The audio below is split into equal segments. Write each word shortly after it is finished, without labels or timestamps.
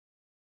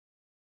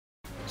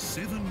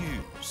7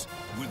 News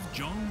with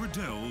John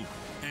Riddell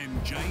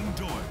and Jane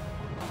Doyle.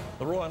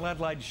 The Royal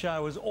Adelaide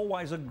Show is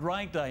always a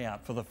great day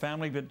out for the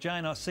family, but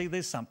Jane, I see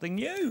there's something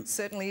new.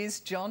 Certainly is,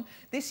 John.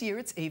 This year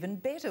it's even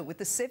better with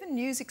the 7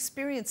 News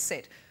Experience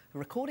set,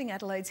 recording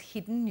Adelaide's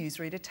hidden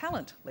newsreader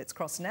talent. Let's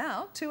cross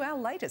now to our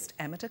latest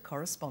amateur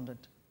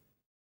correspondent.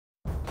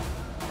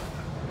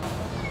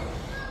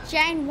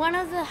 Jane, one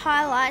of the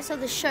highlights of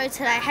the show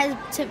today has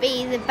to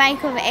be the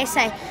Bank of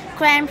SA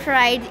Grand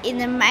Parade in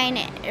the main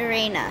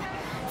arena.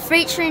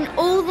 Featuring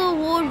all the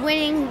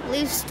award-winning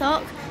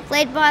livestock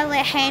led by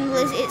their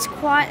handlers, it's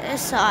quite a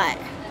sight.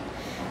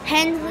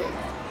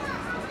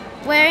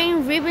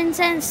 Wearing ribbons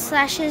and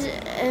sashes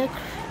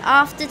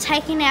after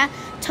taking our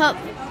top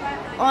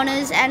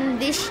honours and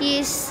this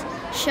year's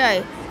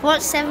show.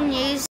 Watch 7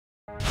 News